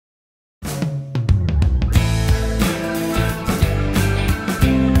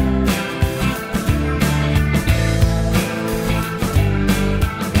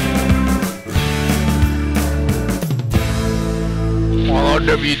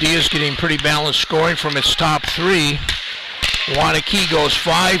RWD is getting pretty balanced scoring from its top three. Waunakee goes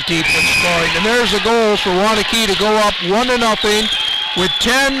 5 deep in scoring, and there's a goal for Waunakee to go up 1-0 with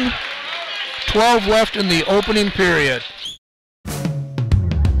 10:12 left in the opening period.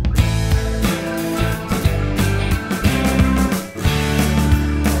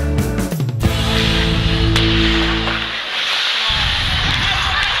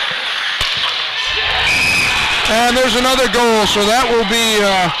 And there's another goal, so that will be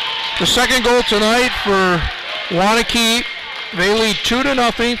the second goal tonight for Waunakee. They lead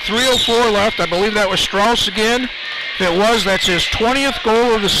 2-0, 3:04 left. I believe that was Straus again. If it was, that's his 20th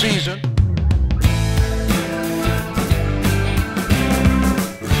goal of the season.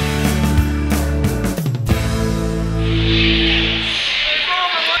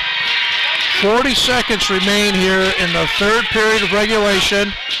 .40 seconds remain here in the third period of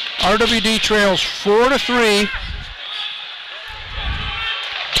regulation. RWD trails 4-3.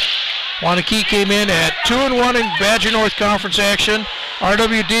 Waunakee came in at 2-1 in Badger North Conference action.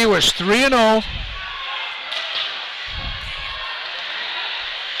 RWD was 3-0.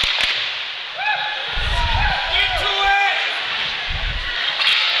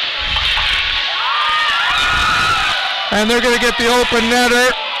 And they're going to get the open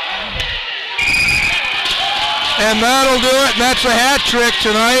netter. And that'll do it, and that's a hat trick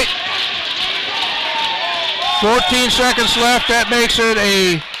tonight. 14 seconds left, that makes it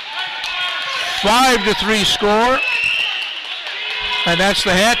a 5-3 score. And that's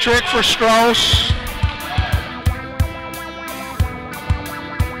the hat trick for Straus.